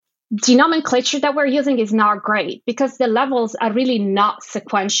the nomenclature that we're using is not great because the levels are really not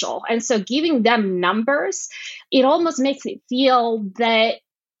sequential. And so giving them numbers, it almost makes it feel that,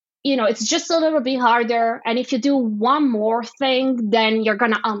 it's just a little bit harder. And if you do one more thing, then you're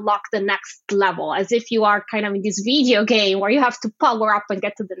going to unlock the next level, as if you are kind of in this video game where you have to power up and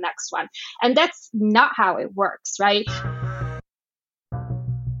get to the next one. And that's not how it works, right?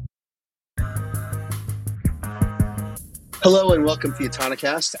 Hello and welcome to the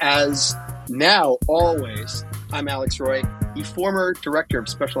Autonocast. As now, always, I'm Alex Roy, the former Director of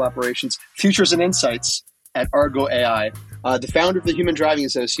Special Operations, Futures and Insights at Argo AI, the founder of the Human Driving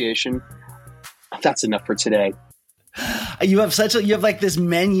Association. That's enough for today. You have like this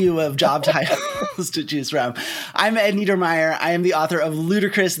menu of job titles to choose from. I'm Ed Niedermeyer. I am the author of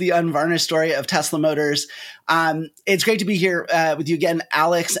Ludicrous, the Unvarnished Story of Tesla Motors. It's great to be here with you again,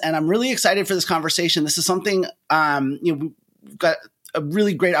 Alex, and I'm really excited for this conversation. This is something, we've got a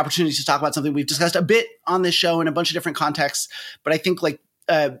really great opportunity to talk about something we've discussed a bit on this show in a bunch of different contexts, but I think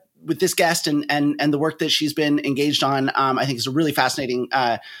with this guest and the work that she's been engaged on, I think it's a really fascinating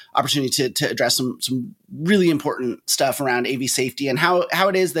opportunity to address some really important stuff around AV safety and how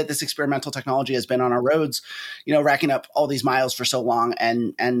it is that this experimental technology has been on our roads, racking up all these miles for so long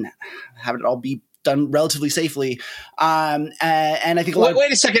and have it all be done relatively safely. And I think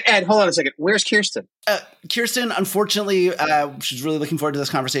wait a second, Ed, hold on a second. Where's Kirsten? Kirsten, unfortunately, she's really looking forward to this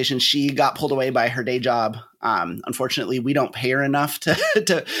conversation. She got pulled away by her day job. Unfortunately, we don't pay her enough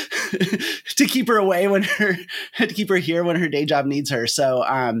to keep her away to keep her here when her day job needs her. So,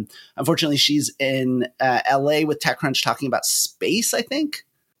 unfortunately, she's in LA with TechCrunch talking about space, I think.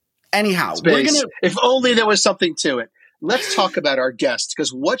 Anyhow, space. If only there was something to it. Let's talk about our guest,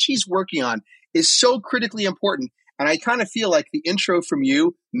 because what she's working on is so critically important. And I kind of feel like the intro from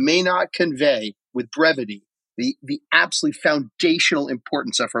you may not convey with brevity the absolutely foundational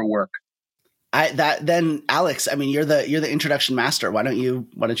importance of her work. Then Alex, I mean, you're the introduction master. Why don't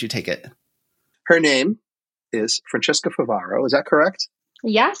you take it? Her name is Francesca Favaro. Is that correct?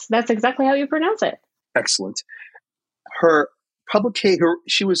 Yes, that's exactly how you pronounce it. Excellent.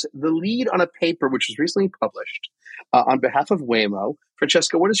 She was the lead on a paper which was recently published on behalf of Waymo.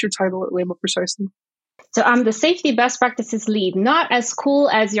 Francesca, what is your title at Waymo precisely? So I'm the safety best practices lead. Not as cool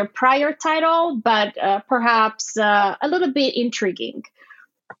as your prior title, but perhaps a little bit intriguing.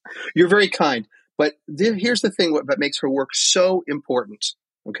 You're very kind. But here's the thing that makes her work so important.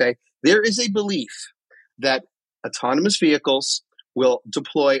 Okay, there is a belief that autonomous vehicles will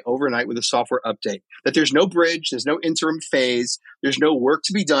deploy overnight with a software update, that there's no bridge, there's no interim phase, there's no work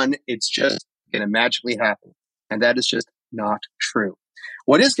to be done. It's just going to magically happen. And that is just not true.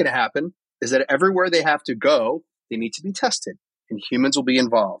 What is going to happen is that everywhere they have to go, they need to be tested and humans will be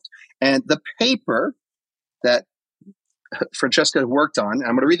involved. And the paper that Francesca worked on, and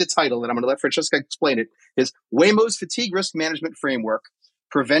I'm going to read the title and I'm going to let Francesca explain it, is Waymo's Fatigue Risk Management Framework,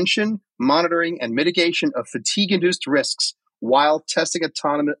 Prevention, Monitoring, and Mitigation of Fatigue-Induced Risks while Testing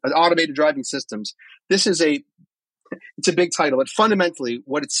Automated Driving Systems. It's a big title, but fundamentally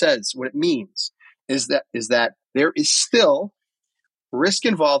what it says, what it means is that there is still risk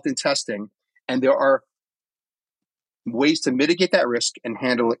involved in testing, and there are ways to mitigate that risk and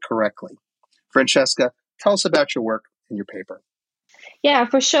handle it correctly. Francesca, tell us about your work and your paper. Yeah,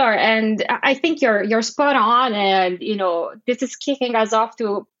 for sure. And I think you're spot on. And, this is kicking us off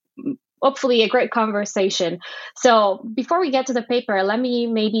to hopefully a great conversation. So before we get to the paper, let me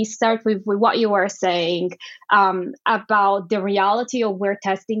maybe start with what you were saying about the reality of where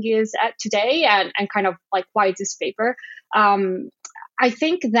testing is at today and kind of like why this paper. I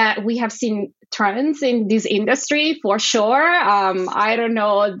think that we have seen trends in this industry for sure. I don't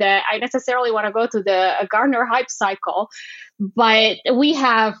know that I necessarily want to go to the Gartner hype cycle, but we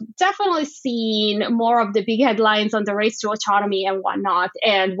have definitely seen more of the big headlines on the race to autonomy and whatnot.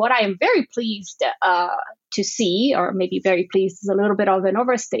 And what I am very pleased to see, or maybe very pleased is a little bit of an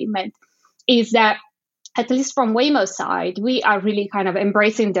overstatement, is that at least from Waymo's side, we are really kind of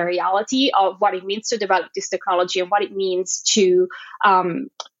embracing the reality of what it means to develop this technology and what it means to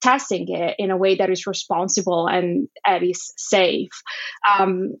testing it in a way that is responsible and is safe.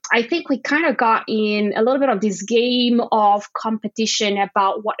 I think we kind of got in a little bit of this game of competition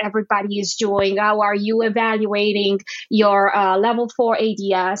about what everybody is doing. How are you evaluating your level 4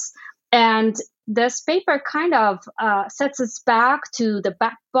 ADS? And this paper kind of sets us back to the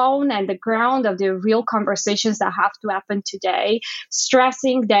backbone and the ground of the real conversations that have to happen today,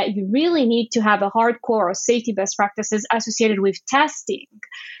 stressing that you really need to have a hardcore of safety best practices associated with testing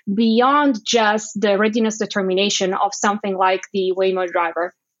beyond just the readiness determination of something like the Waymo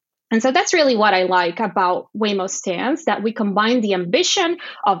driver. And so that's really what I like about Waymo's stance, that we combine the ambition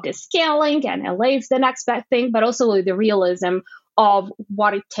of the scaling and LA is the next best thing, but also the realism of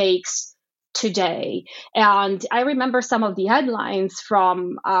what it takes today. And I remember some of the headlines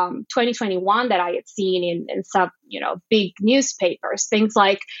from 2021 that I had seen in some, big newspapers, things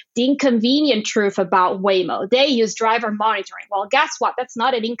like the inconvenient truth about Waymo. They use driver monitoring. Well, guess what? That's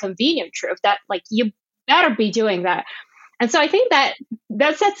not an inconvenient truth. That you better be doing that. And so I think that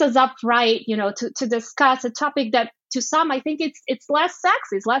sets us up right, to discuss a topic that to some I think it's less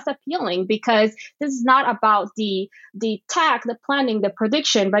sexy, it's less appealing, because this is not about the tech, the planning, the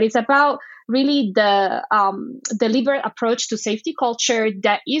prediction, but it's about really the deliberate approach to safety culture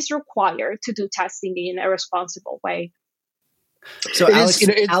that is required to do testing in a responsible way. So Alex,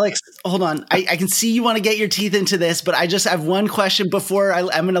 hold on. I can see you want to get your teeth into this, but I just have one question before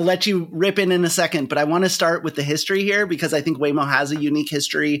I'm going to let you rip in a second. But I want to start with the history here, because I think Waymo has a unique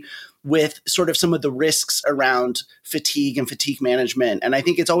history with sort of some of the risks around fatigue and fatigue management. And I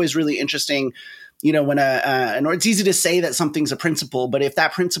think it's always really interesting, when it's easy to say that something's a principle, but if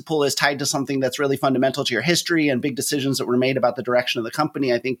that principle is tied to something that's really fundamental to your history and big decisions that were made about the direction of the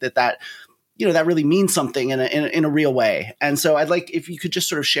company, I think that really means something in a real way. And so I'd like if you could just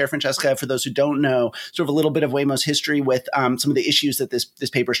sort of share, Francesca, for those who don't know, sort of a little bit of Waymo's history with some of the issues that this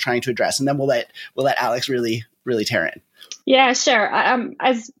paper is trying to address, and then we'll let Alex really tear in. Yeah, sure.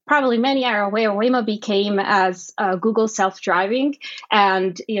 As probably many are aware, Waymo became as Google self-driving,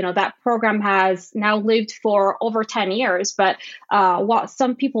 and that program has now lived for over 10 years. But what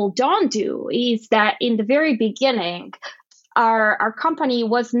some people don't do is that in the very beginning, our company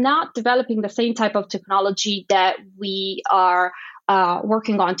was not developing the same type of technology that we are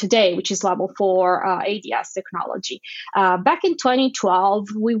working on today, which is level 4 ADS technology. Back in 2012,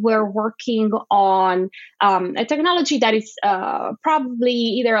 we were working on a technology that is probably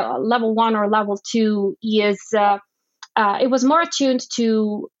either level 1 or level 2. It was more attuned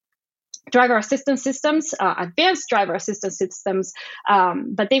to driver assistance systems, advanced driver assistance systems,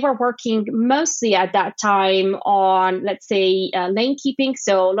 but they were working mostly at that time on, let's say, lane keeping,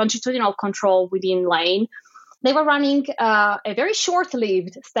 so longitudinal control within lane. They were running a very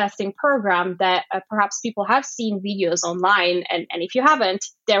short-lived testing program that perhaps people have seen videos online, and if you haven't,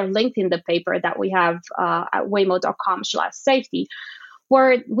 they're linked in the paper that we have at waymo.com/safety.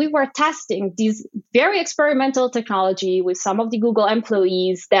 Where we were testing this very experimental technology with some of the Google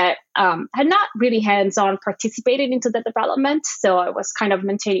employees that had not really hands-on participated into the development. So I was kind of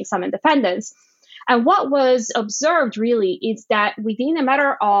maintaining some independence. And what was observed really is that within a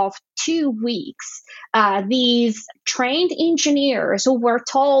matter of 2 weeks, these trained engineers who were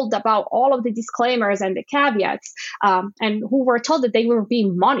told about all of the disclaimers and the caveats, and who were told that they were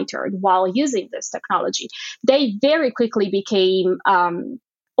being monitored while using this technology, they very quickly became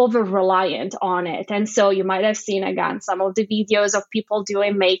over-reliant on it. And so you might have seen, again, some of the videos of people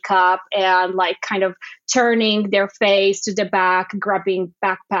doing makeup and kind of turning their face to the back, grabbing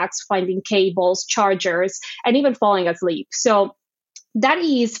backpacks, finding cables, chargers, and even falling asleep. So that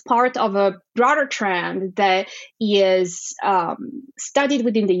is part of a broader trend that is studied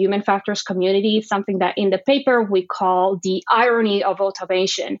within the human factors community, something that in the paper we call the irony of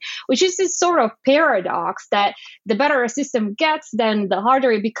automation, which is this sort of paradox that the better a system gets, then the harder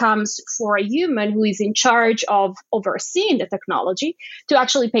it becomes for a human who is in charge of overseeing the technology to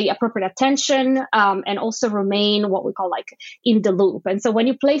actually pay appropriate attention and also remain what we call in the loop. And so when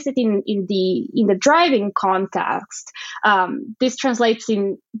you place it in the driving context, this translates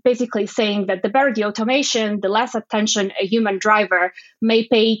in basically saying that the better the automation, the less attention a human driver may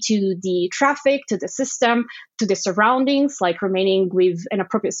pay to the traffic, to the system, to the surroundings, remaining with an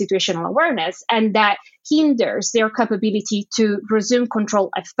appropriate situational awareness, and that hinders their capability to resume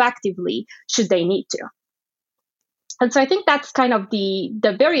control effectively should they need to. And so I think that's kind of the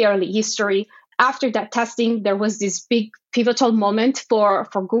very early history. After that testing, there was this big pivotal moment for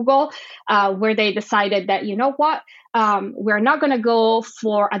Google where they decided that, we're not going to go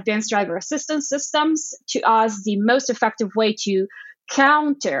for advanced driver assistance systems. To us, the most effective way to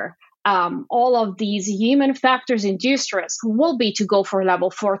counter all of these human factors induced risk will be to go for level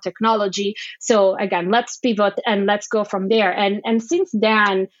 4 technology. So again, let's pivot and let's go from there. And since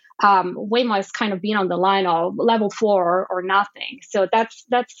then, Waymo has kind of been on the line of level 4 or nothing. So that's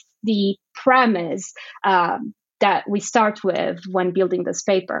the premise that we start with when building this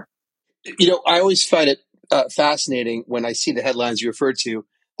paper. I always find it fascinating when I see the headlines you referred to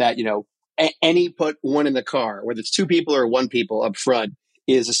that, any put one in the car, whether it's 2 people or 1 people up front,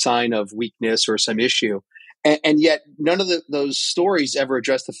 is a sign of weakness or some issue. And yet none of those stories ever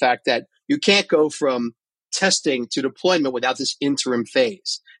address the fact that you can't go from testing to deployment without this interim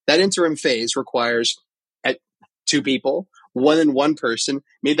phase. That interim phase requires two people, one person.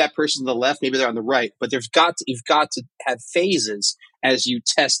 Maybe that person's on the left, maybe they're on the right, but you've got to have phases as you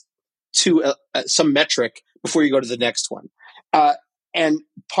test to some metric before you go to the next one. And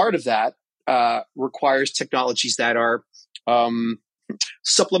part of that requires technologies that are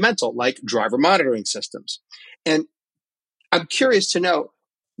supplemental, like driver monitoring systems. And I'm curious to know,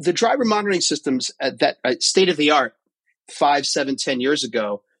 the driver monitoring systems that state of the art 5, 7, 10 years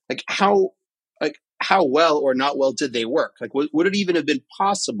ago, how well or not well did they work? Like, would it even have been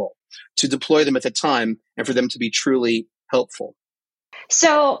possible to deploy them at the time and for them to be truly helpful?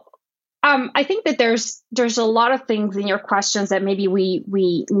 So I think that there's a lot of things in your questions that maybe we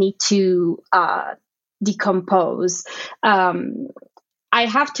need to decompose. I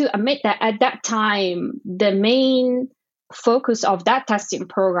have to admit that at that time, the main focus of that testing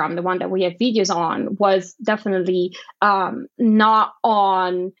program, the one that we have videos on, was definitely not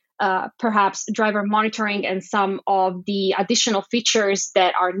on perhaps driver monitoring and some of the additional features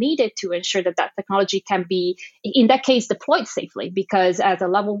that are needed to ensure that technology can be, in that case, deployed safely. Because as a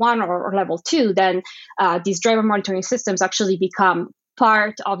level 1 or level 2, then these driver monitoring systems actually become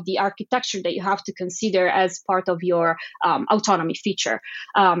part of the architecture that you have to consider as part of your autonomy feature.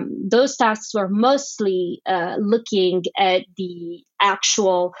 Those tasks were mostly looking at the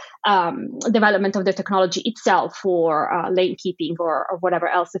actual development of the technology itself for lane keeping or whatever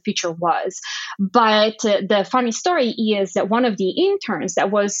else the feature was. But the funny story is that one of the interns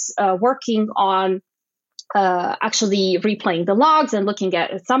that was working on actually replaying the logs and looking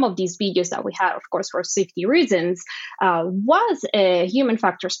at some of these videos that we had, of course, for safety reasons, was a human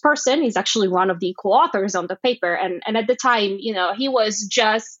factors person. He's actually one of the co-authors on the paper. And at the time, he was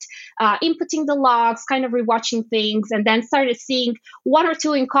just inputting the logs, kind of rewatching things, and then started seeing one or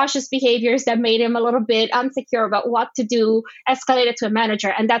two incautious behaviors that made him a little bit insecure about what to do, escalated to a manager.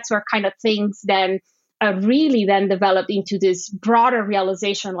 And that's where kind of things then really then developed into this broader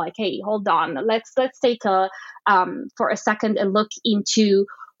realization, like, hey, hold on, let's take for a second and look into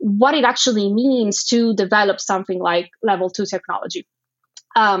what it actually means to develop something like level 2 technology.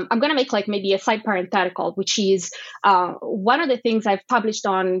 I'm going to make maybe a side parenthetical, which is one of the things I've published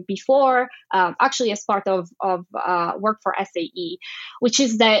on before, actually as part of work for SAE, which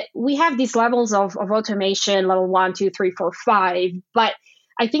is that we have these levels of automation, level 1, 2, 3, 4, 5, but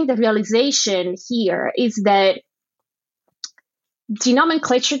I think the realization here is that the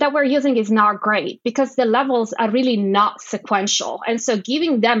nomenclature that we're using is not great because the levels are really not sequential. And so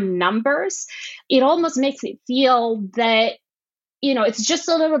giving them numbers, it almost makes it feel that it's just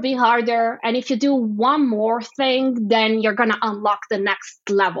a little bit harder. And if you do one more thing, then you're going to unlock the next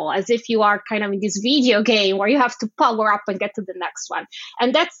level, as if you are kind of in this video game where you have to power up and get to the next one.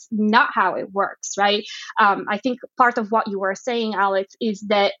 And that's not how it works, right? I think part of what you were saying, Alex, is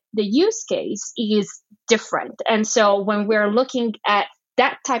that the use case is different. And so when we're looking at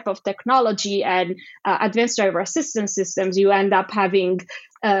that type of technology and advanced driver assistance systems, you end up having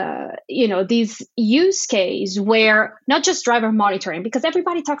these use case where not just driver monitoring, because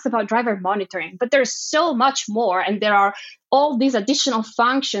everybody talks about driver monitoring, but there's so much more. And there are all these additional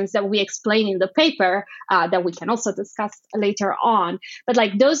functions that we explain in the paper that we can also discuss later on. But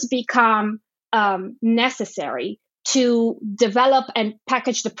those become necessary to develop and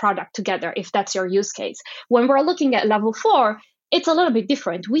package the product together, if that's your use case. When we're looking at level 4, it's a little bit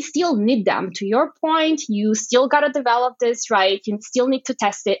different. We still need them. To your point, you still got to develop this, right? You still need to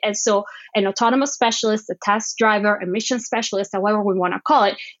test it. And so an autonomous specialist, a test driver, a mission specialist, however we want to call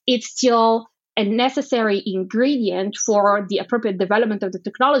it, it's still a necessary ingredient for the appropriate development of the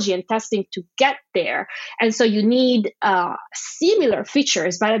technology and testing to get there. And so you need similar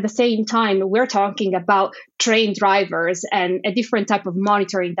features, but at the same time, we're talking about trained drivers and a different type of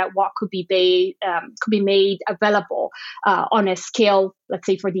monitoring that what could be made available on a scale, let's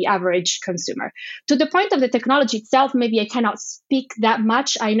say, for the average consumer. To the point of the technology itself, maybe I cannot speak that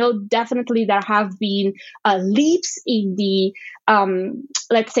much. I know definitely there have been leaps in the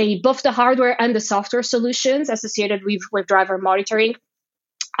let's say, both the hardware and the software solutions associated with driver monitoring.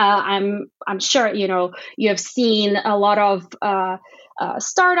 I'm sure you have seen a lot of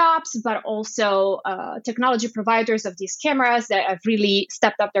startups, but also technology providers of these cameras that have really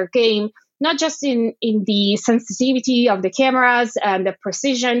stepped up their game, not just in the sensitivity of the cameras and the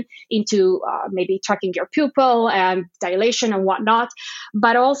precision into maybe tracking your pupil and dilation and whatnot,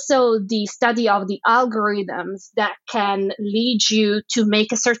 but also the study of the algorithms that can lead you to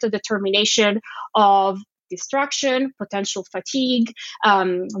make a certain determination of distraction, potential fatigue,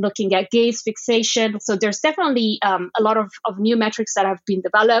 looking at gaze fixation. So there's definitely a lot of new metrics that have been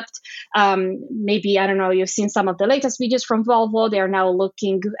developed. Maybe, I don't know, you've seen some of the latest videos from Volvo. They're now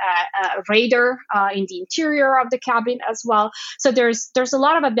looking at radar in the interior of the cabin as well. So there's a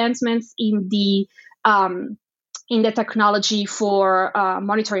lot of advancements in the technology for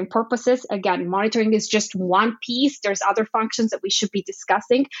monitoring purposes. Again, monitoring is just one piece. There's other functions that we should be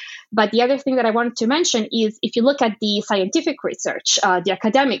discussing. But the other thing that I wanted to mention is if you look at the scientific research, the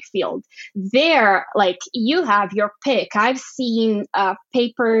academic field, there, like, you have your pick. I've seen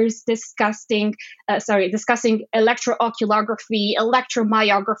papers discussing electrooculography,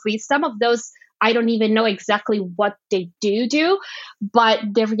 electromyography. Some of those I don't even know exactly what they do, but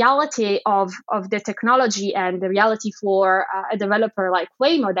the reality of the technology and the reality for a developer like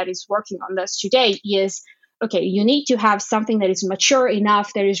Waymo that is working on this today is, okay, you need to have something that is mature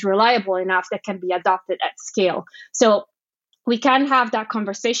enough, that is reliable enough, that can be adopted at scale. So we can have that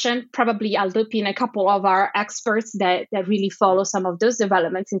conversation. Probably I'll loop in a couple of our experts that really follow some of those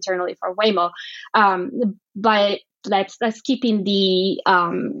developments internally for Waymo. But let's keep in the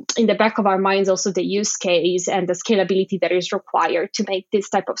back of our minds also the use case and the scalability that is required to make this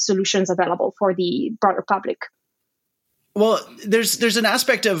type of solutions available for the broader public. Well, there's an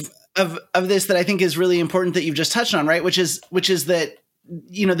aspect of this that I think is really important that you've just touched on, right? Which is that,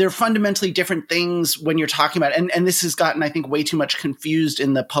 you know, they're fundamentally different things when you're talking about, and this has gotten, I think, way too much confused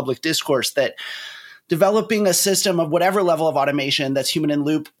in the public discourse, that developing a system of whatever level of automation that's human in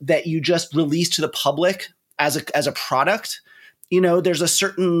loop that you just release to the public as a product, you know, there's a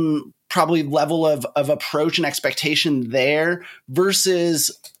certain probably level of approach and expectation there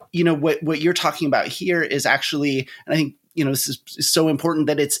versus, you know, what you're talking about here is actually, and I think, you know, this is so important,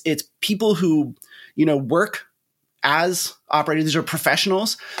 that it's people who, you know, work as operators. These are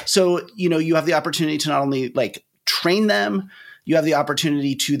professionals. So, you know, you have the opportunity to not only like train them, you have the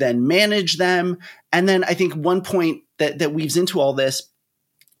opportunity to then manage them. And then I think one point that weaves into all this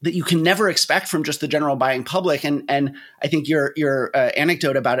that you can never expect from just the general buying public. And I think your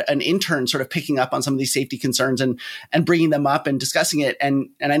anecdote about an intern sort of picking up on some of these safety concerns and bringing them up and discussing it. And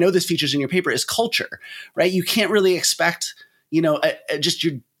I know this features in your paper is culture, right? You can't really expect, you know, just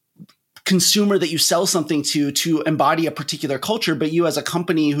your consumer that you sell something to embody a particular culture, but you as a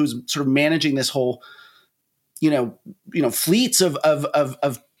company who's sort of managing this whole, you know, fleets of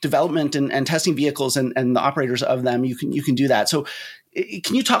development and testing vehicles and the operators of them, you can do that. So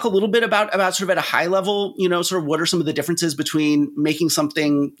can you talk a little bit about sort of at a high level, you know, sort of what are some of the differences between making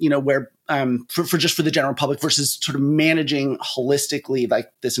something, you know, where for the general public versus sort of managing holistically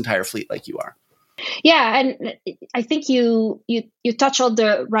like this entire fleet like you are? Yeah, and I think you touch on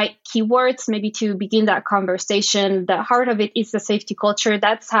the right keywords maybe to begin that conversation. The heart of it is the safety culture.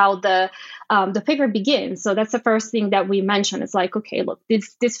 That's how the paper begins. So that's the first thing that we mentioned. It's like, okay, look,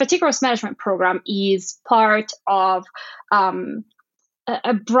 this particular risk management program is part of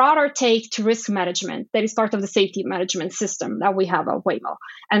a broader take to risk management that is part of the safety management system that we have at Waymo.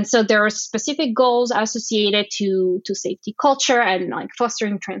 And so there are specific goals associated to safety culture and like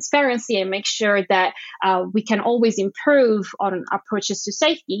fostering transparency and make sure that we can always improve on approaches to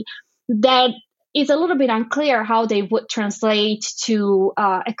safety. That is a little bit unclear how they would translate to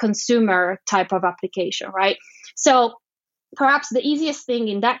a consumer type of application, right? So perhaps the easiest thing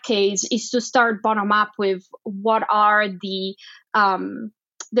in that case is to start bottom up with what are the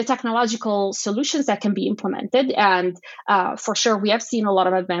technological solutions that can be implemented. And for sure, we have seen a lot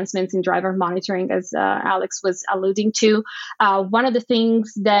of advancements in driver monitoring, as Alex was alluding to. One of the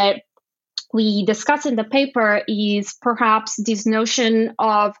things that we discuss in the paper is perhaps this notion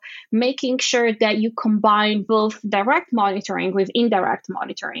of making sure that you combine both direct monitoring with indirect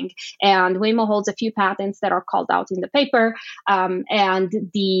monitoring. And Waymo holds a few patents that are called out in the paper. And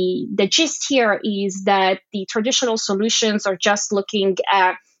the gist here is that the traditional solutions are just looking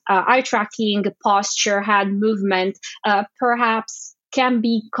at eye tracking, posture, hand movement, perhaps can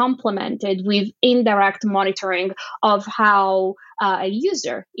be complemented with indirect monitoring of how a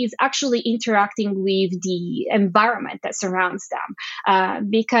user is actually interacting with the environment that surrounds them,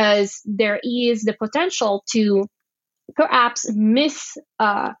 because there is the potential to perhaps miss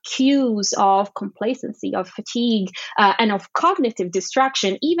cues of complacency, of fatigue, and of cognitive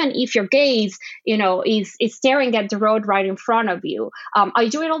distraction, even if your gaze, you know, is staring at the road right in front of you. I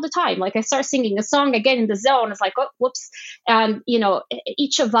do it all the time. Like I start singing a song, I get in the zone. It's like, oh, whoops. And, you know,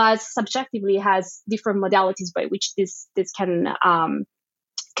 each of us subjectively has different modalities by which this can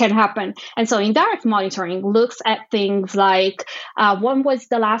can happen. And so indirect monitoring looks at things like when was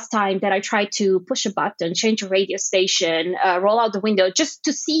the last time that I tried to push a button, change a radio station, roll out the window, just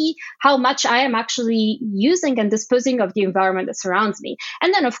to see how much I am actually using and disposing of the environment that surrounds me.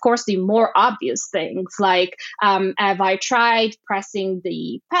 And then, of course, the more obvious things like have I tried pressing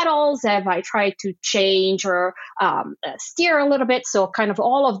the pedals? Have I tried to change or steer a little bit? So kind of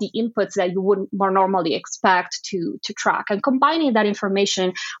all of the inputs that you would more normally expect to track, and combining that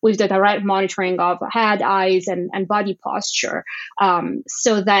information with the direct monitoring of head, eyes, and body posture,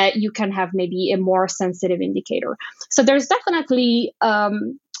 so that you can have maybe a more sensitive indicator. So there's definitely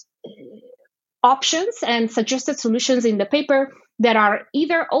options and suggested solutions in the paper that are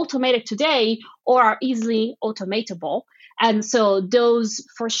either automated today or are easily automatable. And so those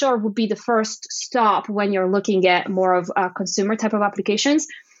for sure would be the first stop when you're looking at more of consumer type of applications.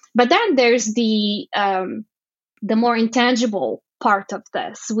 But then there's the more intangible part of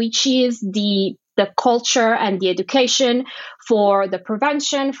this, which is the culture and the education for the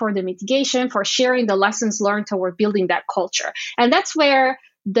prevention, for the mitigation, for sharing the lessons learned toward building that culture. And that's where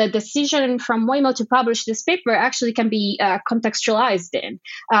the decision from Waymo to publish this paper actually can be contextualized in.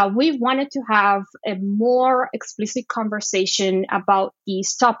 We wanted to have a more explicit conversation about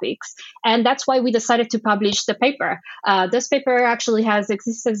these topics, and that's why we decided to publish the paper. This paper actually has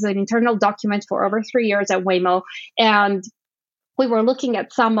existed as an internal document for over 3 years at Waymo, and we were looking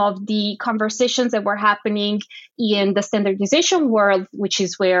at some of the conversations that were happening in the standardization world, which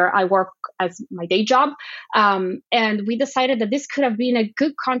is where I work as my day job. And we decided that this could have been a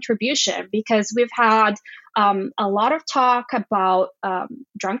good contribution because we've had a lot of talk about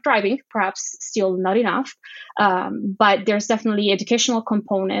drunk driving, perhaps still not enough, but there's definitely educational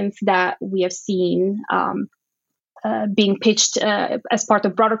components that we have seen being pitched as part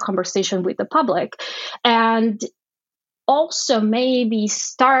of broader conversation with the public. And also maybe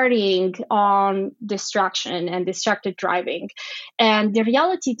starting on distraction and distracted driving. And the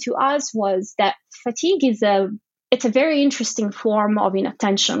reality to us was that fatigue it's a very interesting form of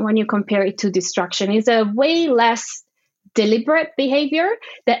inattention when you compare it to distraction. It's a way less deliberate behavior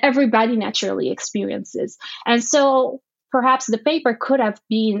that everybody naturally experiences. And so perhaps the paper could have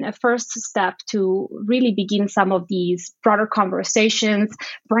been a first step to really begin some of these broader conversations,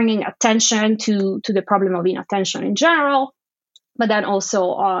 bringing attention to the problem of inattention in general, but then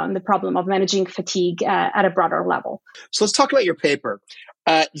also on the problem of managing fatigue at a broader level. So let's talk about your paper.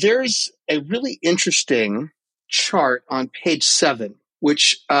 There's a really interesting chart on page 7,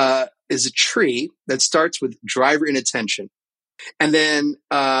 which is a tree that starts with driver inattention, and then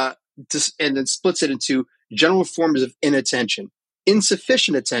splits it into general forms of inattention,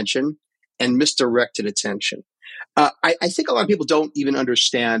 insufficient attention, and misdirected attention. I think a lot of people don't even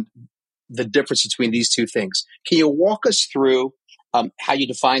understand the difference between these two things. Can you walk us through how you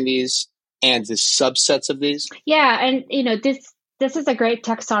define these and the subsets of these? Yeah, and this is a great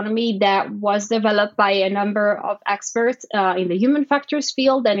taxonomy that was developed by a number of experts in the human factors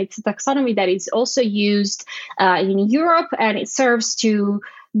field, and it's a taxonomy that is also used in Europe, and it serves to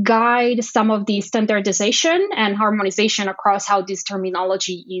guide some of the standardization and harmonization across how this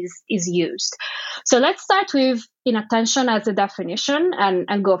terminology is used. So let's start with inattention as a definition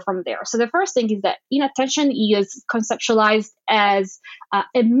and go from there. So the first thing is that inattention is conceptualized as a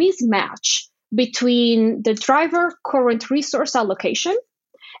mismatch between the driver current resource allocation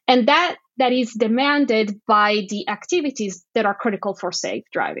and that is demanded by the activities that are critical for safe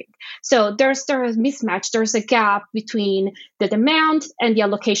driving. So there's a mismatch, there's a gap between the demand and the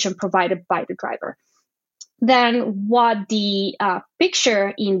allocation provided by the driver. Then what the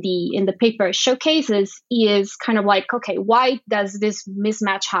picture in the paper showcases is kind of like, okay, why does this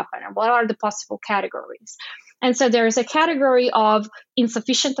mismatch happen? And what are the possible categories? And so there's a category of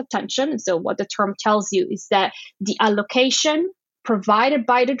insufficient attention. So what the term tells you is that the allocation provided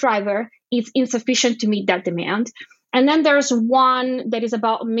by the driver is insufficient to meet that demand. And then there's one that is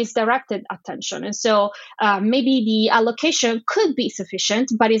about misdirected attention. And so maybe the allocation could be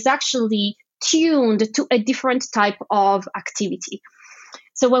sufficient, but is actually tuned to a different type of activity.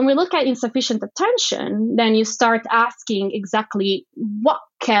 So when we look at insufficient attention, then you start asking exactly what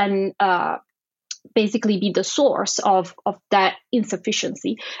can basically be the source of that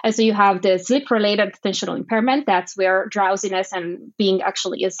insufficiency. And so you have the sleep-related attentional impairment. That's where drowsiness and being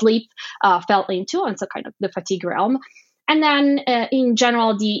actually asleep fell into, and so kind of the fatigue realm. And then in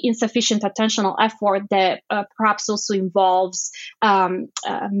general, the insufficient attentional effort that perhaps also involves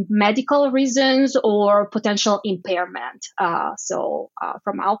medical reasons or potential impairment. So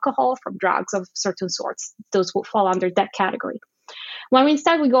from alcohol, from drugs of certain sorts, those will fall under that category. When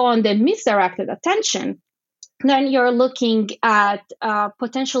instead we go on the misdirected attention, Then you're looking at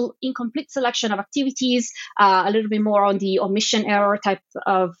potential incomplete selection of activities, a little bit more on the omission error type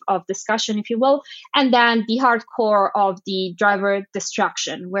of discussion, if you will. And then the hardcore of the driver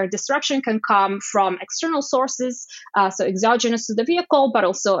distraction, where distraction can come from external sources, so exogenous to the vehicle, but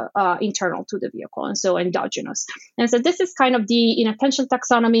also internal to the vehicle, and so endogenous. And so this is kind of the inattention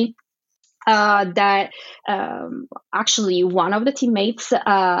taxonomy. That actually one of the teammates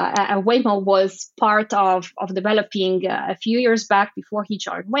at Waymo was part of developing a few years back before he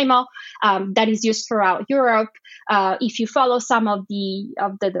joined Waymo. That is used throughout Europe. If you follow some of the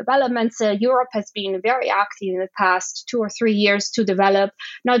developments, Europe has been very active in the past 2 or 3 years to develop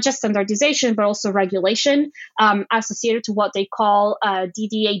not just standardization but also regulation associated to what they call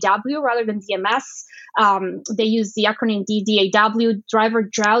DDAW rather than DMS. They use the acronym DDAW, driver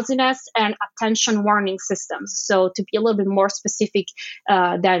drowsiness and attention warning systems. So to be a little bit more specific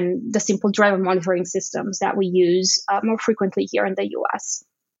than the simple driver monitoring systems that we use more frequently here in the US.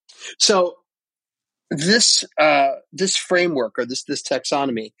 So this framework or this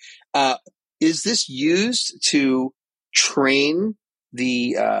taxonomy, is this used to train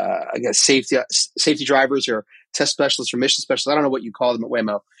the I guess safety drivers or test specialists or mission specialists? I don't know what you call them at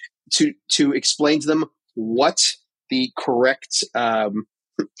Waymo, to explain to them what the correct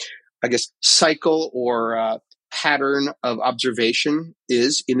I guess cycle or pattern of observation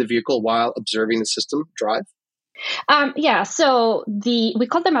is in the vehicle while observing the system drive? So we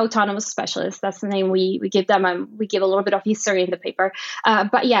call them autonomous specialists. That's the name we give them. We give a little bit of history in the paper.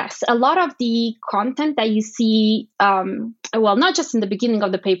 But yes, a lot of the content that you see, not just in the beginning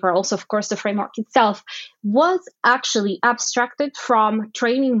of the paper, also, of course, the framework itself, was actually abstracted from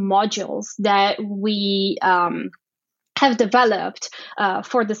training modules that we have developed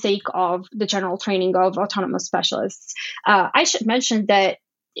for the sake of the general training of autonomous specialists. I should mention that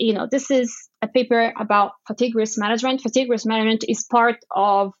this is a paper about fatigue risk management. Fatigue risk management is part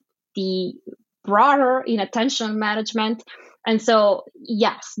of the broader inattention management. And so,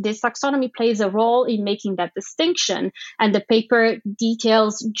 yes, this taxonomy plays a role in making that distinction. And the paper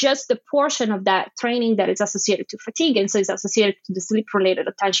details just the portion of that training that is associated to fatigue. And so it's associated to the sleep-related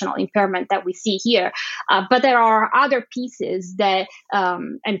attentional impairment that we see here. But there are other pieces that,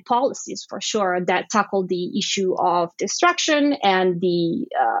 and policies for sure, that tackle the issue of distraction and the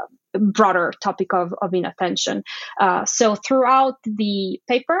broader topic of inattention. So throughout the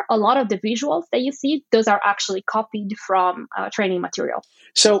paper, a lot of the visuals that you see, those are actually copied from training material.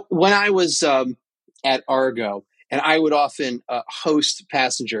 So when I was at Argo, and I would often host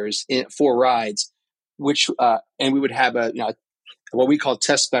passengers for rides, and we would have what we call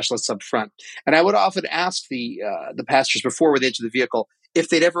test specialists up front. And I would often ask the passengers before they enter the vehicle if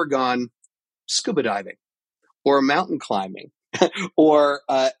they'd ever gone scuba diving or mountain climbing or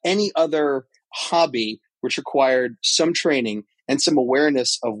any other hobby which required some training and some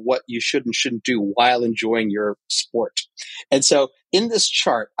awareness of what you should and shouldn't do while enjoying your sport. And so in this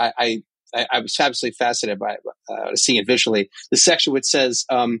chart, I was absolutely fascinated by seeing it visually. The section which says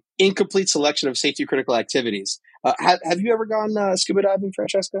incomplete selection of safety critical activities. Have you ever gone scuba diving,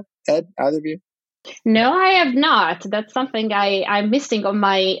 Francesca? Ed, either of you? No, I have not. That's something I'm missing on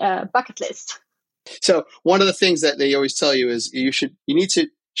my bucket list. So one of the things that they always tell you is you need to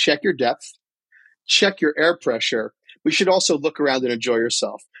check your depth, check your air pressure. We should also look around and enjoy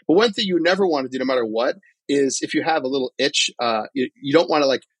yourself. But one thing you never want to do, no matter what, is if you have a little itch, you don't want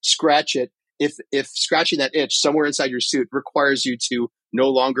to scratch it. If scratching that itch somewhere inside your suit requires you to no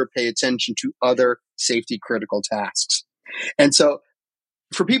longer pay attention to other safety critical tasks. And so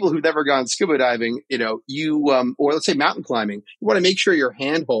for people who've never gone scuba diving, or let's say mountain climbing, you want to make sure your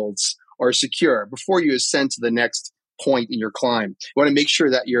handholds are secure before you ascend to the next point in your climb. You want to make sure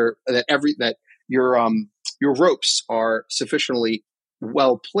that your ropes are sufficiently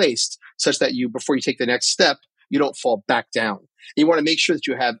well placed such that before you take the next step, you don't fall back down. And you want to make sure that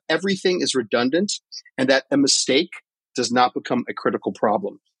you have everything is redundant and that a mistake does not become a critical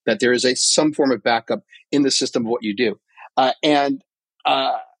problem, that there is some form of backup in the system of what you do.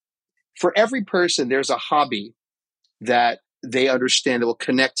 For every person, there's a hobby that they understand that will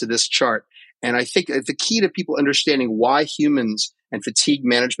connect to this chart. And I think the key to people understanding why humans and fatigue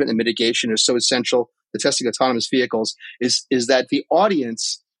management and mitigation is so essential to testing autonomous vehicles is that the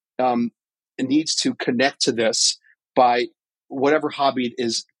audience needs to connect to this by whatever hobby it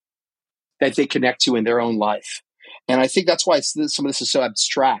is that they connect to in their own life. And I think that's why some of this is so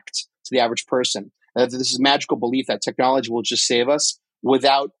abstract to the average person. This is magical belief that technology will just save us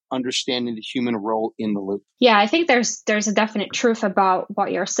without understanding the human role in the loop. Yeah, I think there's a definite truth about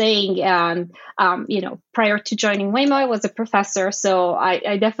what you're saying. And, prior to joining Waymo, I was a professor. So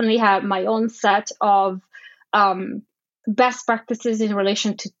I definitely had my own set of best practices in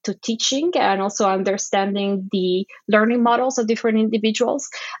relation to teaching and also understanding the learning models of different individuals.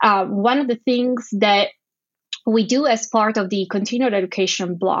 One of the things that we do as part of the continued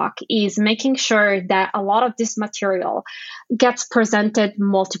education block is making sure that a lot of this material gets presented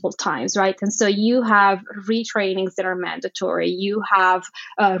multiple times, right? And so you have retrainings that are mandatory, you have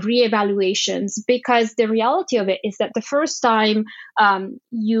reevaluations, because the reality of it is that the first time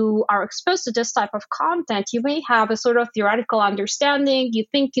you are exposed to this type of content, you may have a sort of theoretical understanding, you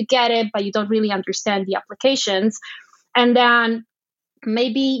think you get it, but you don't really understand the applications. And then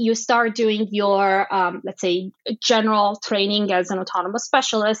maybe you start doing your, let's say, general training as an autonomous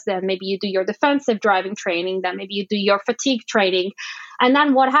specialist, then maybe you do your defensive driving training, then maybe you do your fatigue training. And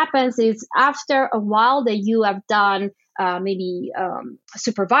then what happens is after a while that you have done maybe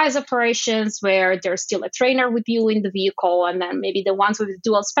supervised operations where there's still a trainer with you in the vehicle, and then maybe the ones with the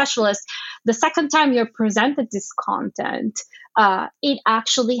dual specialist, the second time you're presented this content, it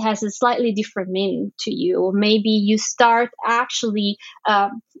actually has a slightly different meaning to you. Maybe you start actually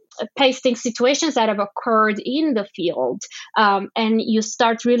pasting situations that have occurred in the field, and you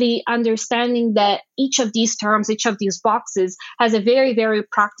start really understanding that each of these terms, each of these boxes has a very, very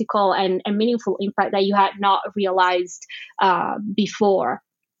practical and meaningful impact that you had not realized before.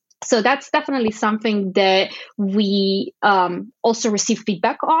 So that's definitely something that we also receive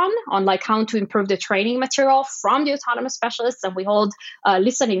feedback on like how to improve the training material from the autonomous specialists, and we hold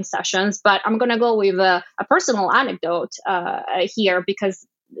listening sessions. But I'm going to go with a personal anecdote here, because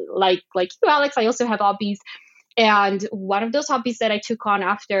like you, Alex, I also have hobbies. And one of those hobbies that I took on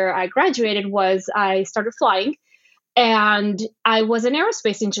after I graduated was I started flying. And I was an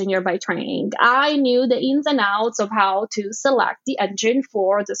aerospace engineer by training. I knew the ins and outs of how to select the engine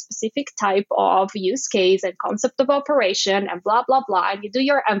for the specific type of use case and concept of operation and blah, blah, blah. And you do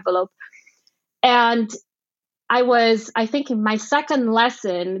your envelope. And I think in my second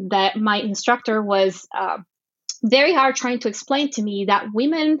lesson that my instructor was very hard trying to explain to me that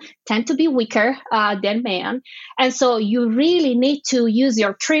women tend to be weaker than men. And so you really need to use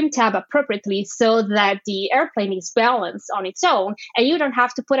your trim tab appropriately so that the airplane is balanced on its own and you don't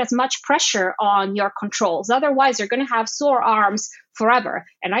have to put as much pressure on your controls. Otherwise, you're going to have sore arms forever.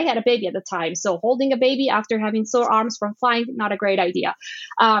 And I had a baby at the time. So holding a baby after having sore arms from flying, not a great idea.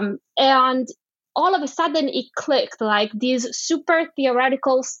 And all of a sudden it clicked, like these super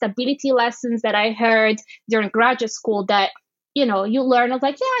theoretical stability lessons that I heard during graduate school that, you learn. I was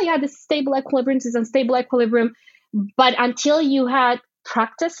like, yeah, this is stable equilibrium, this is unstable equilibrium. But until you had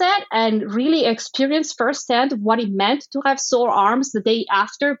practiced it and really experienced firsthand what it meant to have sore arms the day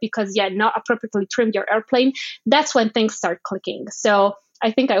after because you had not appropriately trimmed your airplane, that's when things start clicking. So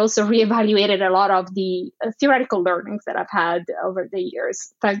I think I also reevaluated a lot of the theoretical learnings that I've had over the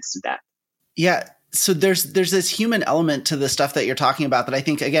years, thanks to that. Yeah. So there's this human element to the stuff that you're talking about that I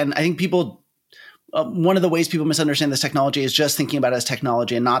think people, one of the ways people misunderstand this technology is just thinking about it as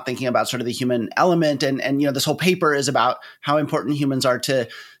technology and not thinking about sort of the human element. And this whole paper is about how important humans are to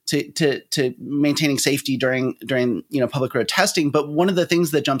maintaining safety during public road testing. But one of the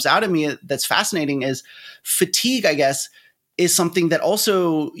things that jumps out at me that's fascinating is fatigue, I guess, is something that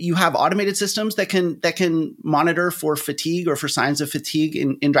also you have automated systems that can monitor for fatigue or for signs of fatigue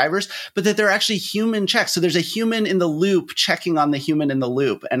in drivers, but that they're actually human checks. So there's a human in the loop checking on the human in the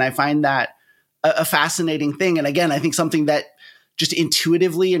loop. And I find that a fascinating thing. And again, I think something that just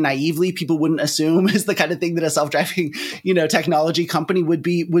intuitively and naively people wouldn't assume is the kind of thing that a self-driving, technology company would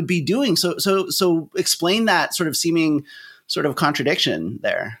be doing. So explain that sort of seeming sort of contradiction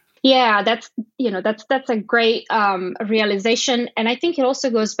there. Yeah, that's a great realization. And I think it also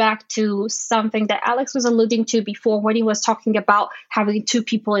goes back to something that Alex was alluding to before when he was talking about having two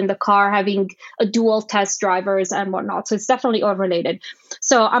people in the car, having a dual test drivers and whatnot. So it's definitely all related.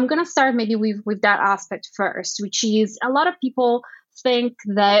 So I'm going to start maybe with that aspect first, which is a lot of people think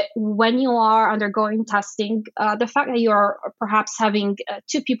that when you are undergoing testing, the fact that you're perhaps having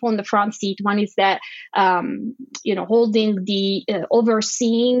two people in the front seat, one is that, holding the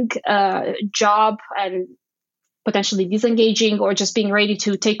overseeing job and potentially disengaging or just being ready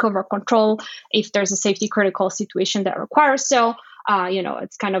to take over control if there's a safety critical situation that requires so.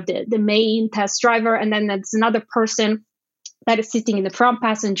 It's kind of the main test driver. And then there's another person that is sitting in the front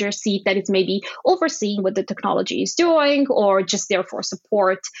passenger seat that is maybe overseeing what the technology is doing or just there for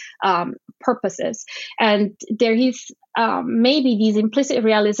support purposes. And there is maybe this implicit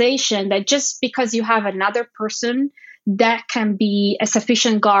realization that just because you have another person, that can be a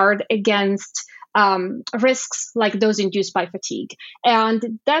sufficient guard against risks like those induced by fatigue.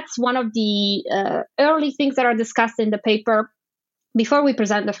 And that's one of the early things that are discussed in the paper. before we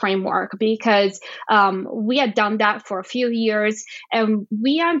present the framework, because we had done that for a few years, and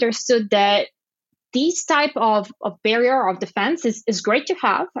we understood that these type of barrier of defense is great to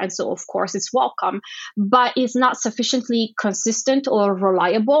have, and so of course it's welcome, but it's not sufficiently consistent or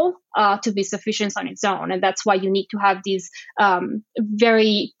reliable to be sufficient on its own. And that's why you need to have these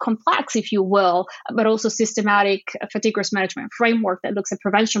very complex, if you will, but also systematic fatigue risk management framework that looks at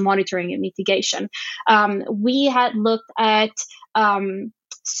prevention, monitoring, and mitigation. We had looked at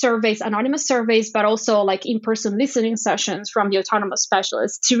surveys, anonymous surveys, but also like in-person listening sessions from the autonomous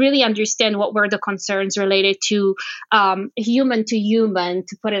specialists to really understand what were the concerns related to human to human,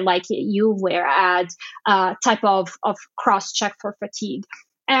 to put it like you were at, type of cross-check for fatigue.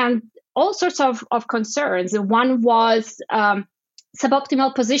 And all sorts of concerns. One was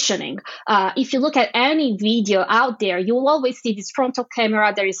suboptimal positioning. If you look at any video out there, you will always see this frontal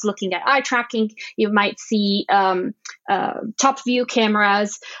camera that is looking at eye tracking. You might see top view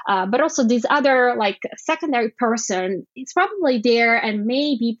cameras, but also this other like secondary person is probably there and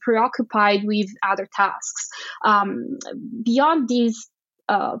may be preoccupied with other tasks. Beyond these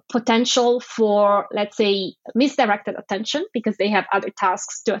potential for, let's say, misdirected attention because they have other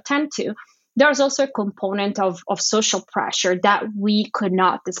tasks to attend to, there's also a component of social pressure that we could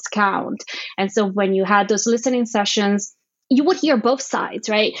not discount. And so when you had those listening sessions, you would hear both sides,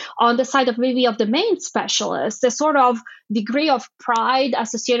 right? On the side of maybe of the main specialist, the sort of degree of pride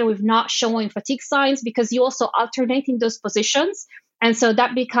associated with not showing fatigue signs because you also alternate in those positions. And so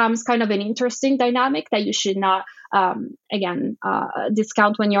that becomes kind of an interesting dynamic that you should not,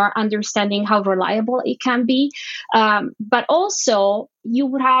 discount when you're understanding how reliable it can be. But also, you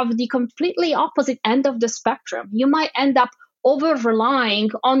would have the completely opposite end of the spectrum. You might end up over-relying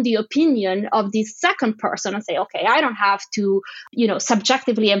on the opinion of this second person and say, okay, I don't have to,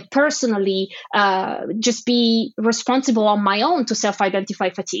 subjectively and personally just be responsible on my own to self-identify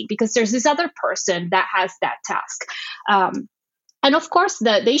fatigue because there's this other person that has that task. And of course,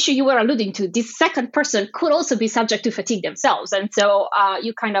 the issue you were alluding to, this second person could also be subject to fatigue themselves. And so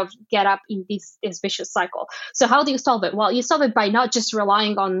you kind of get up in this vicious cycle. So how do you solve it? Well, you solve it by not just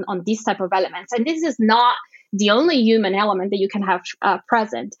relying on these type of elements. And this is not the only human element that you can have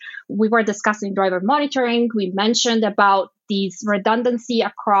present. We were discussing driver monitoring. We mentioned about these redundancy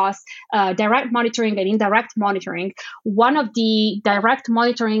across direct monitoring and indirect monitoring. One of the direct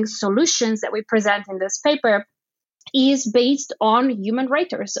monitoring solutions that we present in this paper is based on human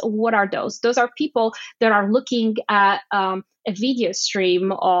raters. What are those? Those are people that are looking at a video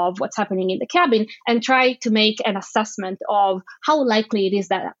stream of what's happening in the cabin and try to make an assessment of how likely it is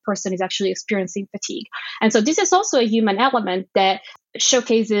that that person is actually experiencing fatigue. And so this is also a human element that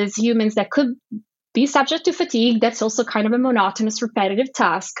showcases humans that could be subject to fatigue. That's also kind of a monotonous, repetitive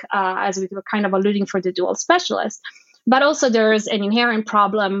task, as we were kind of alluding for the dual specialist. But also there's an inherent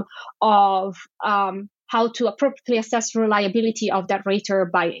problem of how to appropriately assess reliability of that rater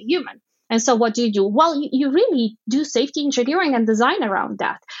by a human. And so what do you do? Well, you really do safety engineering and design around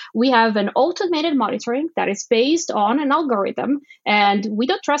that. We have an automated monitoring that is based on an algorithm, and we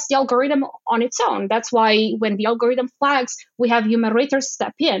don't trust the algorithm on its own. That's why when the algorithm flags, we have human raters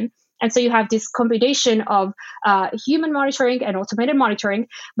step in. And so you have this combination of human monitoring and automated monitoring,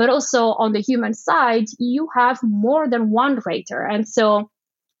 but also on the human side, you have more than one rater. And so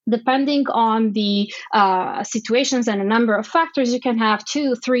depending on the situations and a number of factors, you can have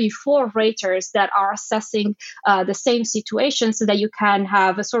 2, 3, 4 raters that are assessing the same situation so that you can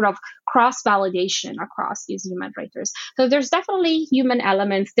have a sort of cross-validation across these human raters. So there's definitely human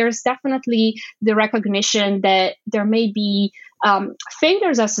elements. There's definitely the recognition that there may be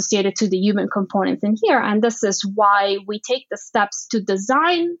failures associated to the human components in here. And this is why we take the steps to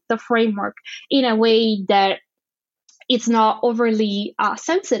design the framework in a way that it's not overly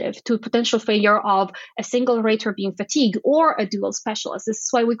sensitive to potential failure of a single rater being fatigued or a dual specialist. This is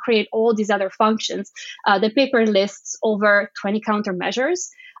why we create all these other functions. The paper lists over 20 countermeasures,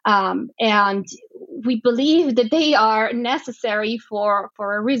 and we believe that they are necessary for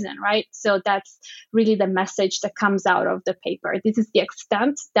a reason, right? So that's really the message that comes out of the paper. This is the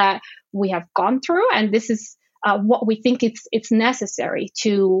extent that we have gone through, and this is what we think it's necessary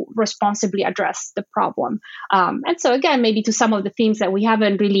to responsibly address the problem. And so again, maybe to some of the themes that we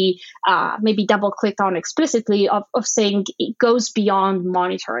haven't really maybe double clicked on explicitly of saying it goes beyond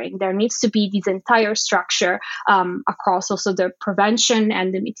monitoring. There needs to be this entire structure across also the prevention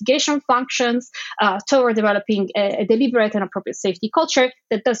and the mitigation functions toward developing a deliberate and appropriate safety culture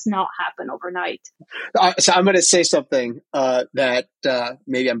that does not happen overnight. So I'm going to say something that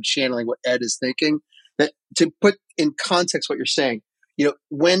maybe I'm channeling what Ed is thinking. That to put in context what you're saying,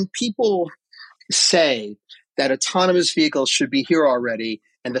 when people say that autonomous vehicles should be here already.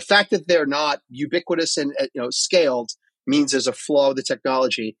 And the fact that they're not ubiquitous and scaled means there's a flaw with the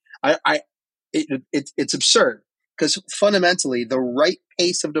technology. It's absurd, because fundamentally the right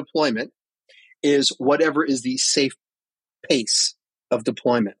pace of deployment is whatever is the safe pace of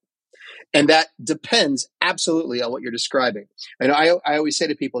deployment. And that depends absolutely on what you're describing. And I always say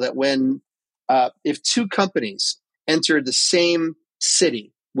to people that if two companies enter the same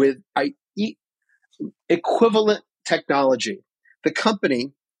city with equivalent technology, the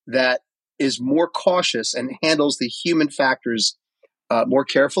company that is more cautious and handles the human factors more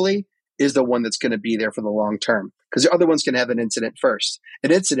carefully is the one that's going to be there for the long term, because the other one's going to have an incident first,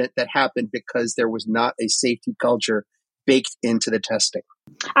 an incident that happened because there was not a safety culture baked into the testing.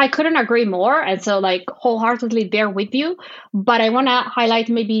 I couldn't agree more. And so wholeheartedly there with you. But I want to highlight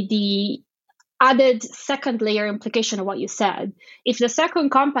maybe the added second layer implication of what you said. If the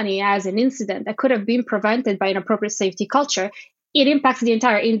second company has an incident that could have been prevented by an appropriate safety culture, it impacts the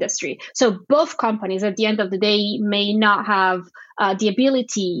entire industry. So both companies at the end of the day may not have the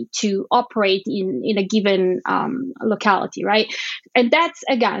ability to operate in a given locality, right? And that's,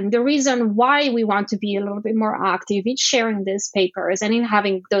 again, the reason why we want to be a little bit more active in sharing these papers and in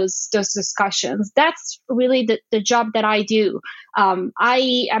having those discussions. That's really the job that I do.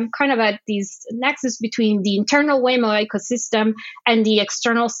 I am kind of at this nexus between the internal Waymo ecosystem and the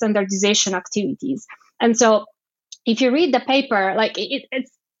external standardization activities. And so if you read the paper,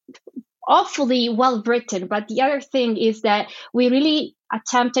 it's awfully well written. But the other thing is that we really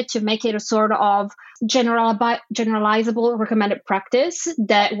attempted to make it a sort of generalizable recommended practice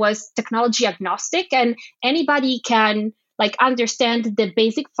that was technology agnostic, and anybody can understand the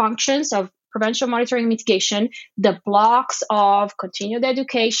basic functions of prevention, monitoring, mitigation, the blocks of continued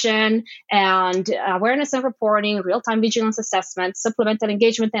education and awareness and reporting, real-time vigilance assessment, supplemental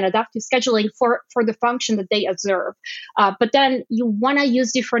engagement, and adaptive scheduling for the function that they observe. But then you want to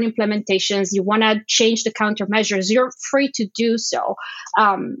use different implementations. You want to change the countermeasures. You're free to do so.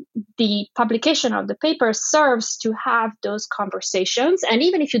 The publication of the paper serves to have those conversations. And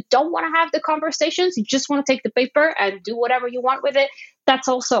even if you don't want to have the conversations, you just want to take the paper and do whatever you want with it, that's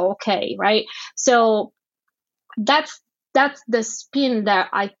also okay, right? So that's the spin that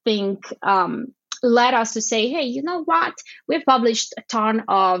I think led us to say, hey, you know what? We've published a ton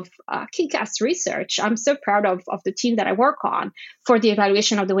of kick-ass research. I'm so proud of the team that I work on for the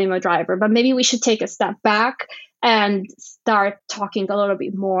evaluation of the Waymo driver, but maybe we should take a step back and start talking a little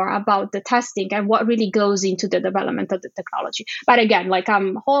bit more about the testing and what really goes into the development of the technology. But again,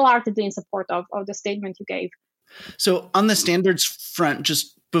 I'm wholeheartedly in support of the statement you gave. So on the standards front,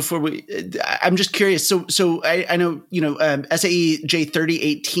 just before I'm just curious. So I know, SAE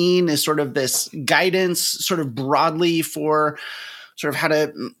J3018 is sort of this guidance sort of broadly for sort of how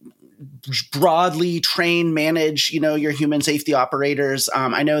to broadly train, manage, your human safety operators.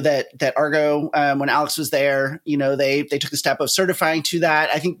 I know that Argo, when Alex was there, they took the step of certifying to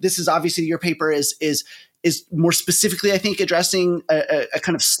that. I think this is obviously your paper is more specifically, I think, addressing a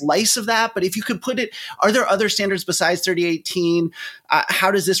kind of slice of that. But if you could put it, are there other standards besides 3018? How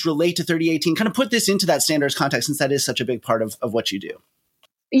does this relate to 3018? Kind of put this into that standards context, since that is such a big part of what you do.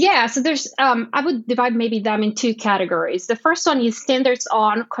 Yeah, so there's, I would divide maybe them in two categories. The first one is standards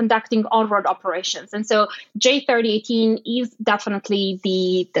on conducting on-road operations. And so J3018 is definitely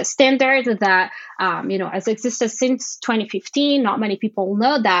the standard that, has existed since 2015. Not many people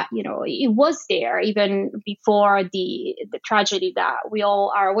know that, it was there even before the tragedy that we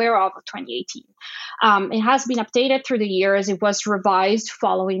all are aware of 2018. It has been updated through the years. It was revised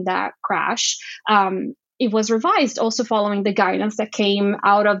following that crash. It was revised also following the guidance that came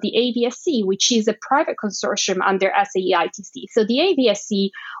out of the AVSC, which is a private consortium under SAE ITC. So the AVSC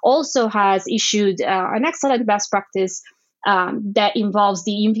also has issued an excellent best practice that involves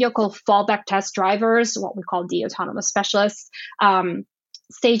the in-vehicle fallback test drivers, what we call the autonomous specialists,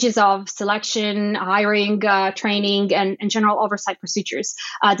 stages of selection, hiring, training, and general oversight procedures.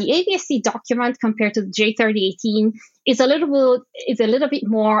 The AVSC document compared to the J3018 is a little bit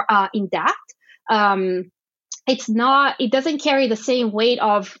more in depth. It doesn't carry the same weight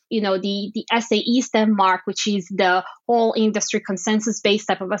of, the SAE STEM mark, which is the whole industry consensus-based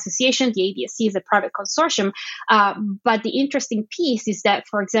type of association. The AVSC is a private consortium. But the interesting piece is that,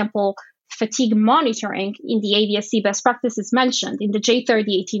 for example, fatigue monitoring in the AVSC best practices mentioned in the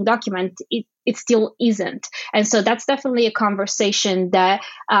J3018 document, it still isn't. And so that's definitely a conversation that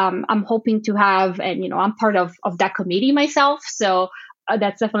I'm hoping to have. And, I'm part of that committee myself. So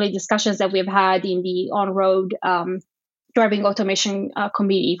that's definitely discussions that we've had in the on-road driving automation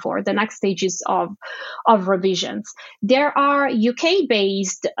committee for the next stages of revisions. There are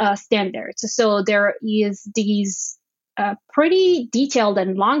UK-based standards. So there is these pretty detailed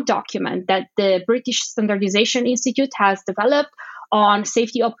and long document that the British Standardization Institute has developed on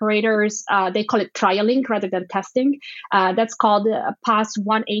safety operators. They call it trialing rather than testing. That's called PAS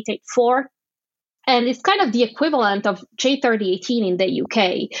 1884. And it's kind of the equivalent of J3018 in the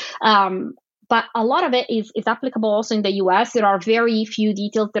UK. But a lot of it is applicable also in the US. There are very few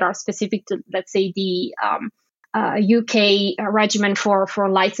details that are specific to, let's say, the UK regimen for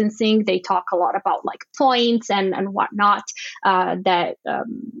licensing. They talk a lot about like points and whatnot that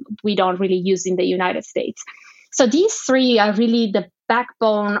we don't really use in the United States. So these three are really the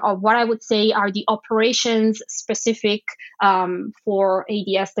backbone of what I would say are the operations specific for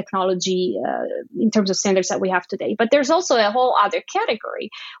ADS technology in terms of standards that we have today. But there's also a whole other category,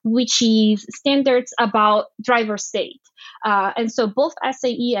 which is standards about driver state. And so both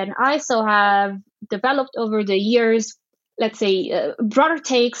SAE and ISO have developed over the years, let's say, broader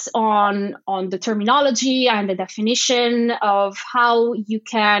takes on the terminology and the definition of how you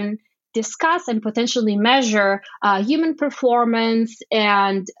can discuss and potentially measure human performance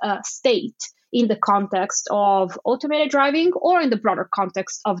and state in the context of automated driving or in the broader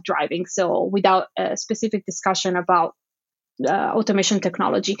context of driving. So without a specific discussion about automation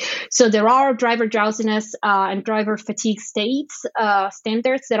technology. So there are driver drowsiness and driver fatigue states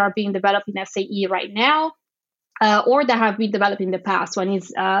standards that are being developed in SAE right now. Or that have been developed in the past. One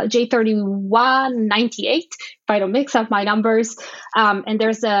is J3198, if I don't mix up my numbers. And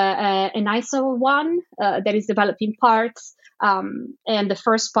there's an ISO one that is developed in parts. And the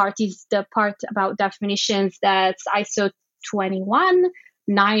first part is the part about definitions. That's ISO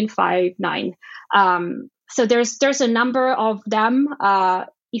 21959. So there's a number of them.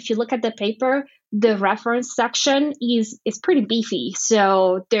 If you look at the paper, the reference section is pretty beefy.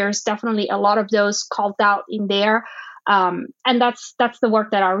 So there's definitely a lot of those called out in there. And that's the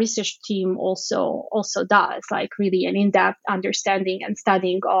work that our research team also does, like really an in-depth understanding and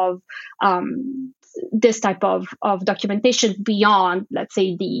studying of this type of documentation beyond, let's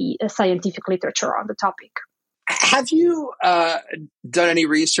say, the scientific literature on the topic. Have you done any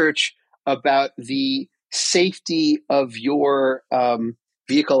research about the safety of your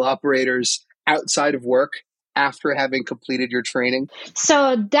vehicle operators outside of work after having completed your training?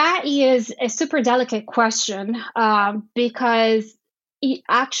 So that is a super delicate question because it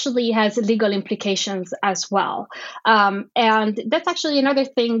actually has legal implications as well. And that's actually another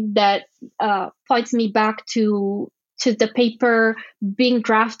thing that points me back to the paper being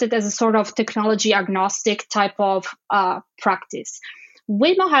drafted as a sort of technology agnostic type of practice.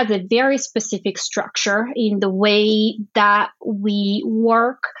 Waymo has a very specific structure in the way that we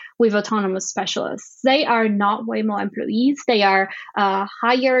work with autonomous specialists. They are not Waymo employees. They are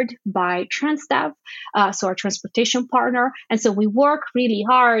hired by Transdev, so our transportation partner. And so we work really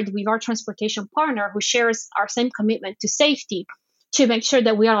hard with our transportation partner who shares our same commitment to safety to make sure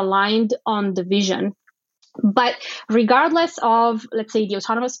that we are aligned on the vision. But regardless of, let's say, the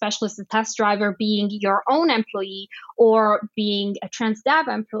autonomous specialist, the test driver being your own employee or being a Transdev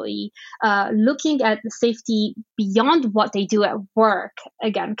employee, looking at the safety beyond what they do at work,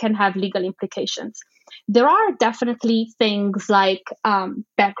 again, can have legal implications. There are definitely things like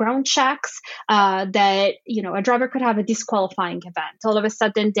background checks that, a driver could have a disqualifying event. All of a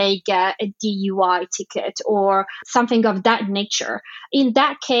sudden, they get a DUI ticket or something of that nature. In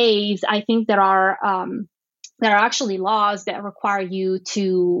that case, I think there are actually laws that require you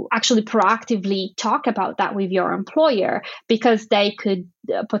to actually proactively talk about that with your employer because they could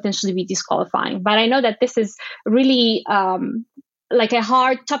potentially be disqualifying. But I know that this is really like a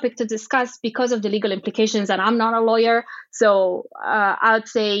hard topic to discuss because of the legal implications, and I'm not a lawyer. So I would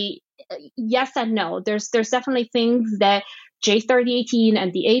say yes and no. There's definitely things that J3018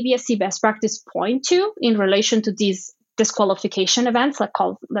 and the ABSC best practice point to in relation to these disqualification events,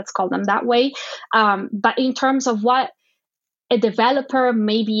 let's call them that way. But in terms of what a developer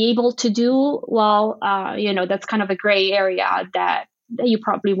may be able to do, well, that's kind of a gray area that you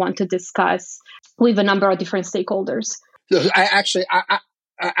probably want to discuss with a number of different stakeholders. So I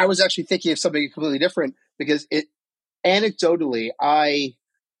was actually thinking of something completely different because anecdotally,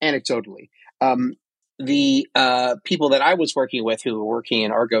 the people that I was working with who were working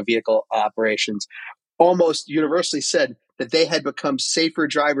in Argo vehicle operations almost universally said that they had become safer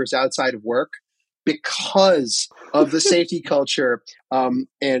drivers outside of work because of the safety culture and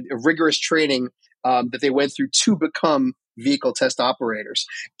rigorous training that they went through to become vehicle test operators.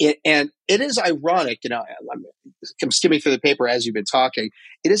 And it is ironic, I'm skimming through the paper as you've been talking.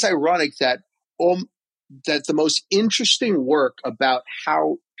 It is ironic that that the most interesting work about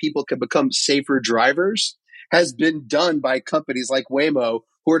how people can become safer drivers has been done by companies like Waymo,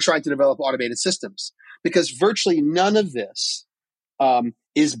 who are trying to develop automated systems, because virtually none of this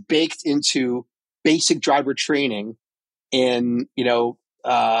is baked into basic driver training in, and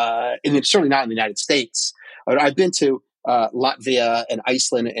it's certainly not in the United States. I've been to Latvia and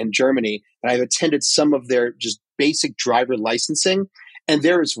Iceland and Germany, and I've attended some of their just basic driver licensing, and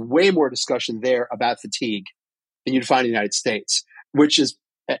there is way more discussion there about fatigue than you'd find in the United States, which is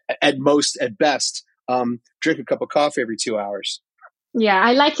at best, drink a cup of coffee every 2 hours. Yeah,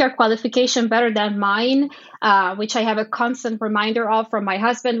 I like your qualification better than mine, which I have a constant reminder of from my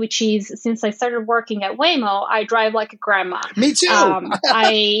husband, which is, since I started working at Waymo, I drive like a grandma. Me too.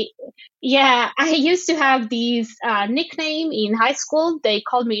 I used to have these nickname in high school. They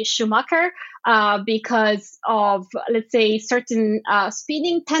called me Schumacher because of, let's say, certain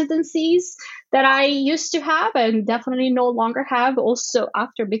speeding tendencies that I used to have and definitely no longer have, also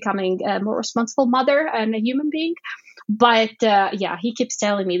after becoming a more responsible mother and a human being. But he keeps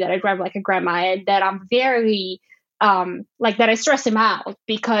telling me that I drive like a grandma and that I'm very, that I stress him out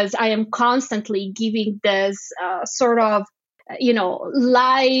because I am constantly giving this sort of,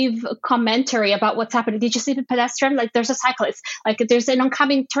 live commentary about what's happening. Did you see the pedestrian? Like, there's a cyclist, like there's an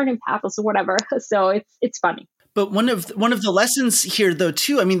oncoming turning path or whatever. So it's funny. But one of the lessons here, though,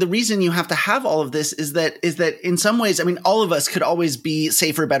 too, I mean, the reason you have to have all of this is that in some ways, I mean, all of us could always be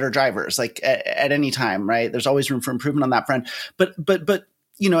safer, better drivers, like at any time, right? There's always room for improvement on that front. But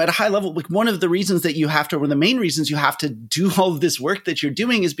at a high level, like one of the reasons that you have to, or the main reasons you have to do all of this work that you're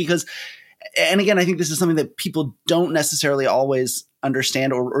doing is because, and again, I think this is something that people don't necessarily always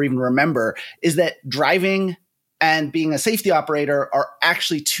understand or even remember, is that driving and being a safety operator are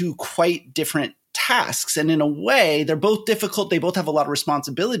actually two quite different tasks. And in a way, they're both difficult. They both have a lot of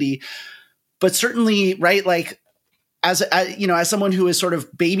responsibility, but certainly, right, like as someone who is sort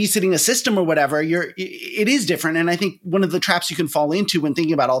of babysitting a system or whatever, it is different. And I think one of the traps you can fall into when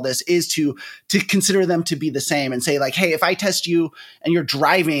thinking about all this is to consider them to be the same and say, like, hey, if I test you and you're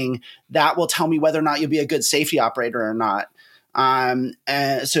driving, that will tell me whether or not you'll be a good safety operator or not.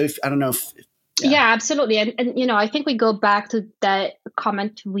 So I don't know if Yeah, absolutely. And I think we go back to that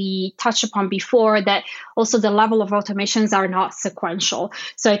comment we touched upon before, that also the level of automations are not sequential.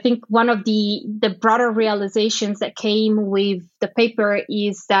 So I think one of the broader realizations that came with the paper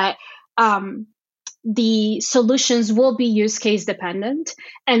is that the solutions will be use case dependent.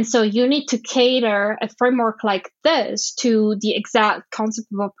 And so you need to cater a framework like this to the exact concept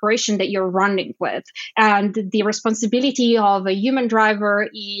of operation that you're running with. And the responsibility of a human driver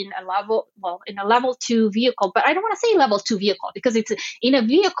in a level 2 vehicle, but I don't want to say level 2 vehicle because it's in a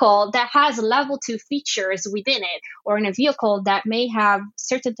vehicle that has level 2 features within it, or in a vehicle that may have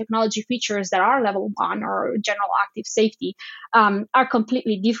certain technology features that are level 1 or general active safety, are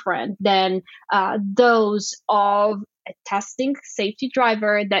completely different than those of a testing safety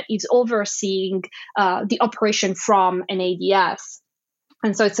driver that is overseeing the operation from an ADS.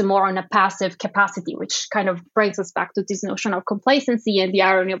 And so it's more on a passive capacity, which kind of brings us back to this notion of complacency and the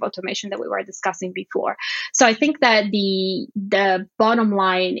irony of automation that we were discussing before. So I think that the bottom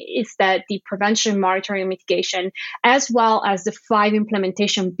line is that the prevention, monitoring, and mitigation, as well as the 5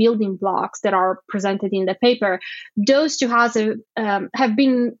 implementation building blocks that are presented in the paper, those two have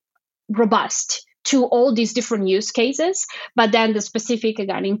been robust to all these different use cases, but then the specific,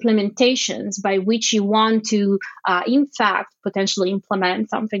 again, implementations by which you want to, in fact, potentially implement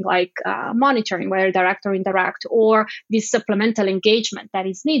something like monitoring, whether direct or indirect, or this supplemental engagement that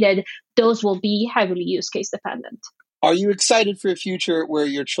is needed, those will be heavily use case dependent. Are you excited for a future where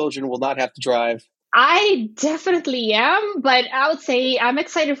your children will not have to drive? I definitely am, but I would say I'm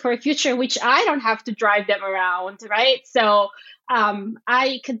excited for a future which I don't have to drive them around, right? So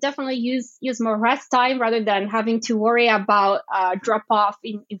I could definitely use more rest time rather than having to worry about drop off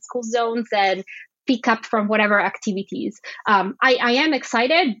in school zones and pick up from whatever activities. I am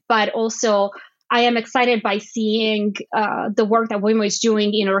excited, but also I am excited by seeing the work that Waymo is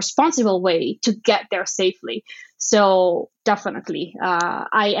doing in a responsible way to get there safely. So definitely,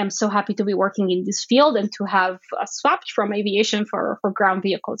 I am so happy to be working in this field and to have swapped from aviation for ground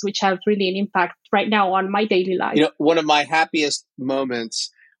vehicles, which have really an impact right now on my daily life. One of my happiest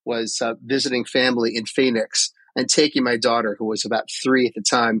moments was visiting family in Phoenix and taking my daughter, who was about 3 at the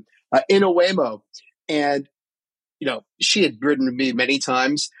time, in a Waymo. And, she had ridden with me many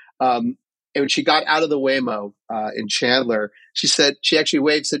times. And when she got out of the Waymo in Chandler, she actually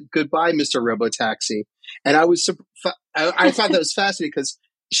waved, said, "Goodbye, Mr. Robotaxi." And I thought that was fascinating because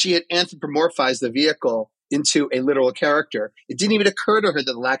she had anthropomorphized the vehicle into a literal character. It didn't even occur to her that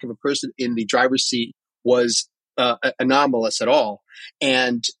the lack of a person in the driver's seat was anomalous at all.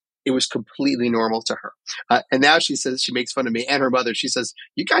 And it was completely normal to her. And now she says, she makes fun of me and her mother. She says,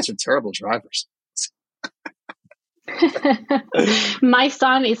 "You guys are terrible drivers." My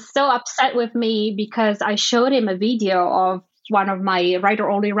son is so upset with me because I showed him a video of one of my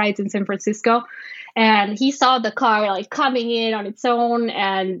rider-only rides in San Francisco. And he saw the car like coming in on its own.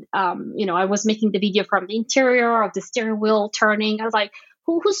 And, I was making the video from the interior of the steering wheel turning. I was like,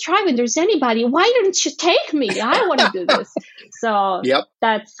 who's driving? There's anybody. Why didn't you take me? I want to do this. So Yep.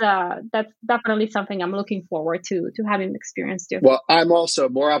 That's definitely something I'm looking forward to having experience too. Well, I'm also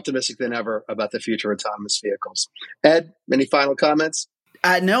more optimistic than ever about the future of autonomous vehicles. Ed, any final comments?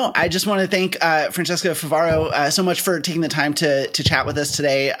 No, I just want to thank Francesca Favaro so much for taking the time to chat with us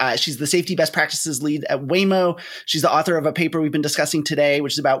today. She's the safety best practices lead at Waymo. She's the author of a paper we've been discussing today,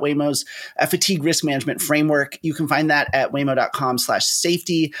 which is about Waymo's fatigue risk management framework. You can find that at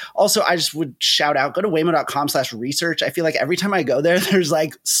waymo.com/safety. Also, I just would shout out, go to waymo.com/research. I feel like every time I go there, there's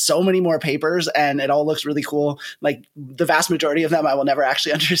like so many more papers and it all looks really cool. Like the vast majority of them I will never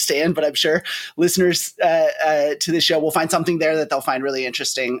actually understand, but I'm sure listeners to this show will find something there that they'll find really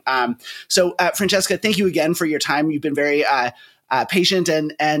interesting. So Francesca, thank you again for your time. You've been very patient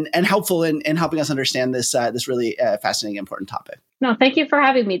and helpful in helping us understand this really fascinating, important topic. No, thank you for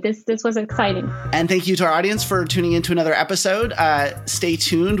having me. This was exciting. And thank you to our audience for tuning in to another episode. Stay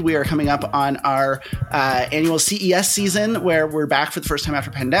tuned. We are coming up on our annual CES season where we're back for the first time after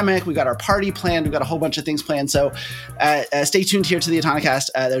pandemic. We got our party planned. We've got a whole bunch of things planned. So stay tuned here to the Autonocast.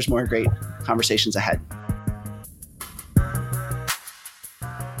 There's more great conversations ahead.